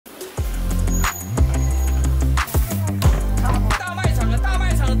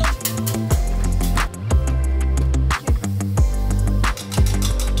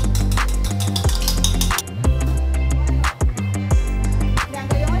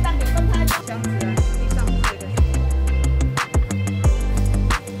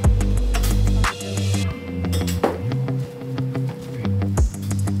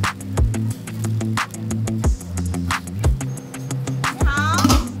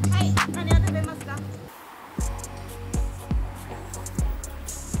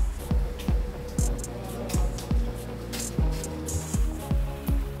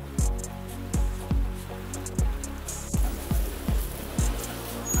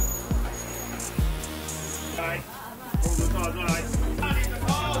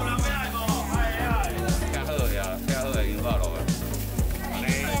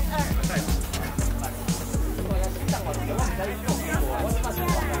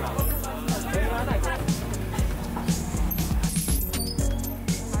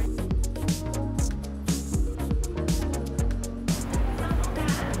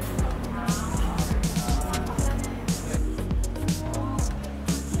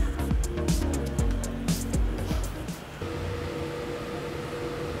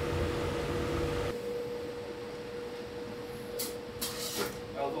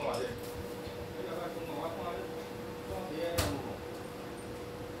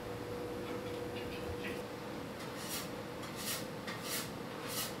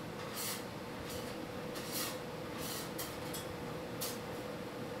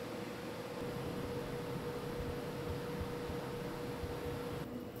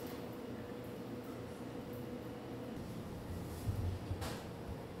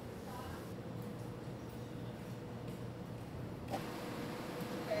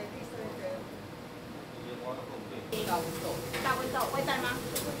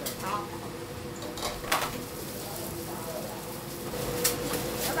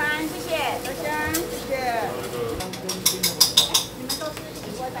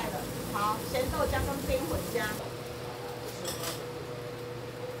好，咸豆浆跟冰混加。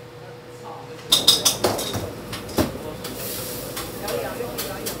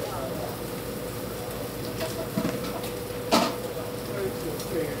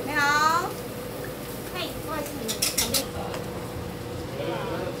你好，嘿，不好意思，旁边。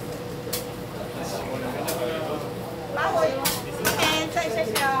把我这边再谢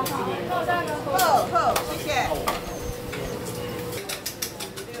谢哦，好，谢谢。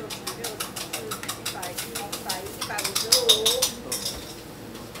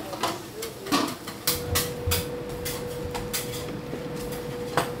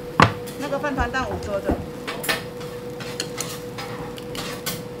那个饭团蛋5桌的。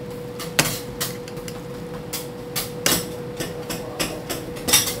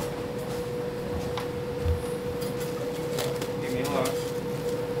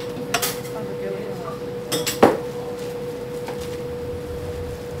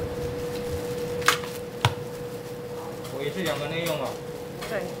也是2个内用啊。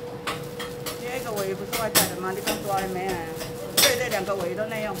对，因为一个尾鱼不是外带的吗？你刚说还没来啊？对，2个尾鱼都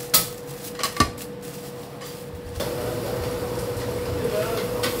内用。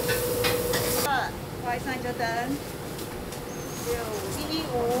不好意思，你就等。615，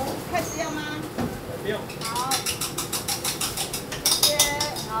开始要吗？不用。好，谢谢。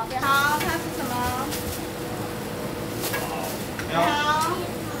好，好，它是什么？你好。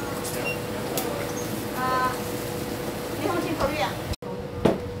你放进口里啊？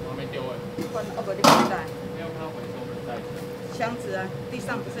我还没丢哎。哦不，你没带。没有看到回收的袋子。箱子啊，地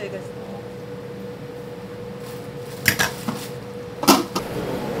上不是有一个？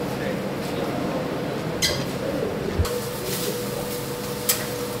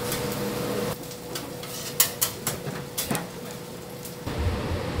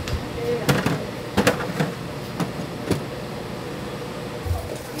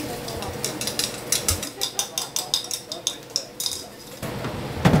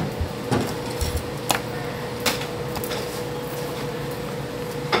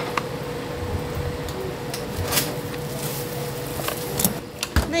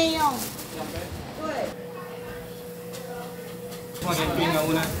内用。对。放点冰啊，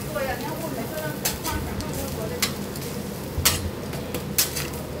问呢？对呀，你要问每个人放温度的。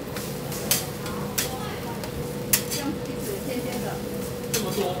这样一匙鲜鲜的。这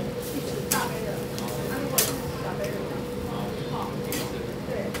么多？一匙大杯的。那如果是小杯的呢？好。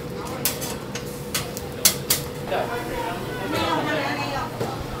对。对。内用，内用。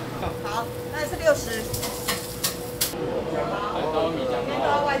好，那是60。刀米酱，然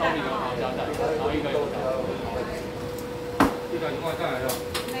后外带，然后一个油条，一个外带来的。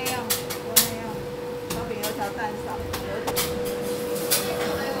没有，我没有。烧饼油条蛋少。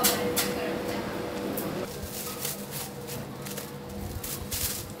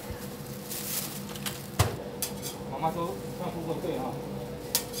妈妈说上付过税哈。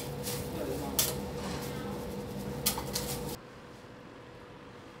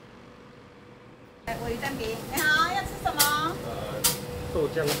尾鱼蛋饼，你好，要吃什么？豆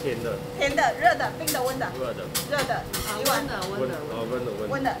浆甜的。甜的、热的、冰的、温的。热的。热的，一碗。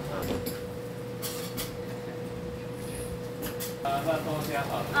温的。那豆浆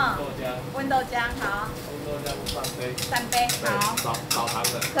好。豆浆。温豆浆好。温豆浆3杯。3杯，好。少糖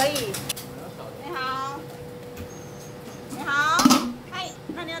的。可以。你好。你好。嗨，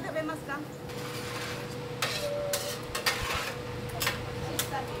那你要特别吗？刚。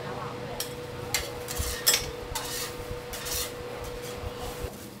蛋饼好不好？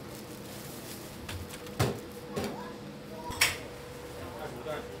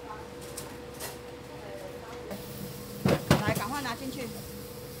来，赶快拿进去。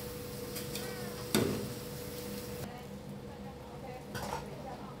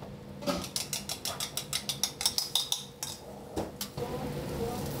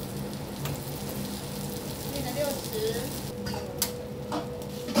面的60。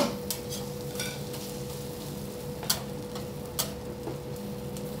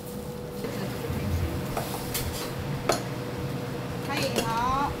可以，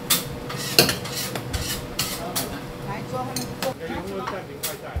好。来，桌后面坐。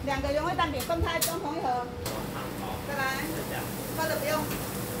2个原味蛋饼分开装同一盒。再来，包的不用。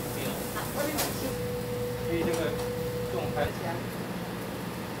没有。外面7。所以这个重开起来。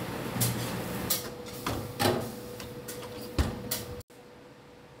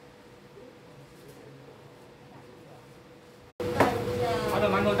它的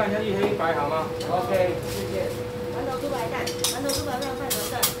馒头蛋下去黑白好吗 ？OK， 谢谢。馒头猪排蛋，馒头猪排蛋，饭团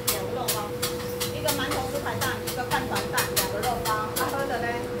蛋，2个肉包，一个馒头猪排蛋，一个饭团蛋，2个肉包。喝的呢？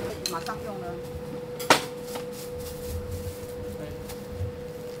马上用了。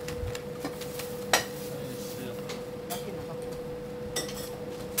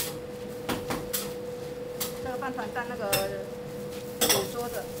饭团蛋那个五缩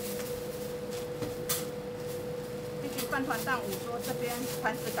的，一瓶饭团蛋五缩，这边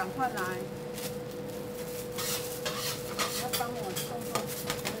盘子赶快来，要帮我动作。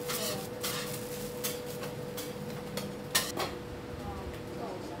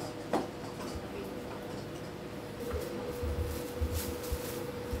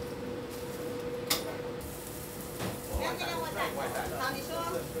 好，你说。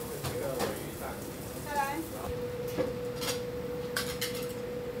再来。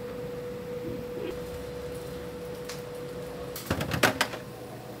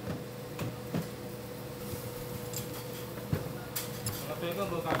培根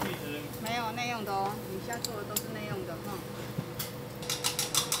无加气质。没有内用的哦，你现在做的都是内用的哈。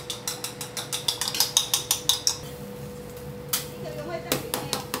一个原味蛋饼内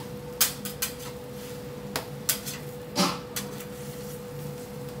用。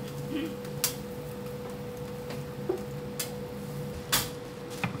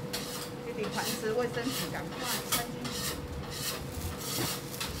 这里盘子、卫生纸赶快，菜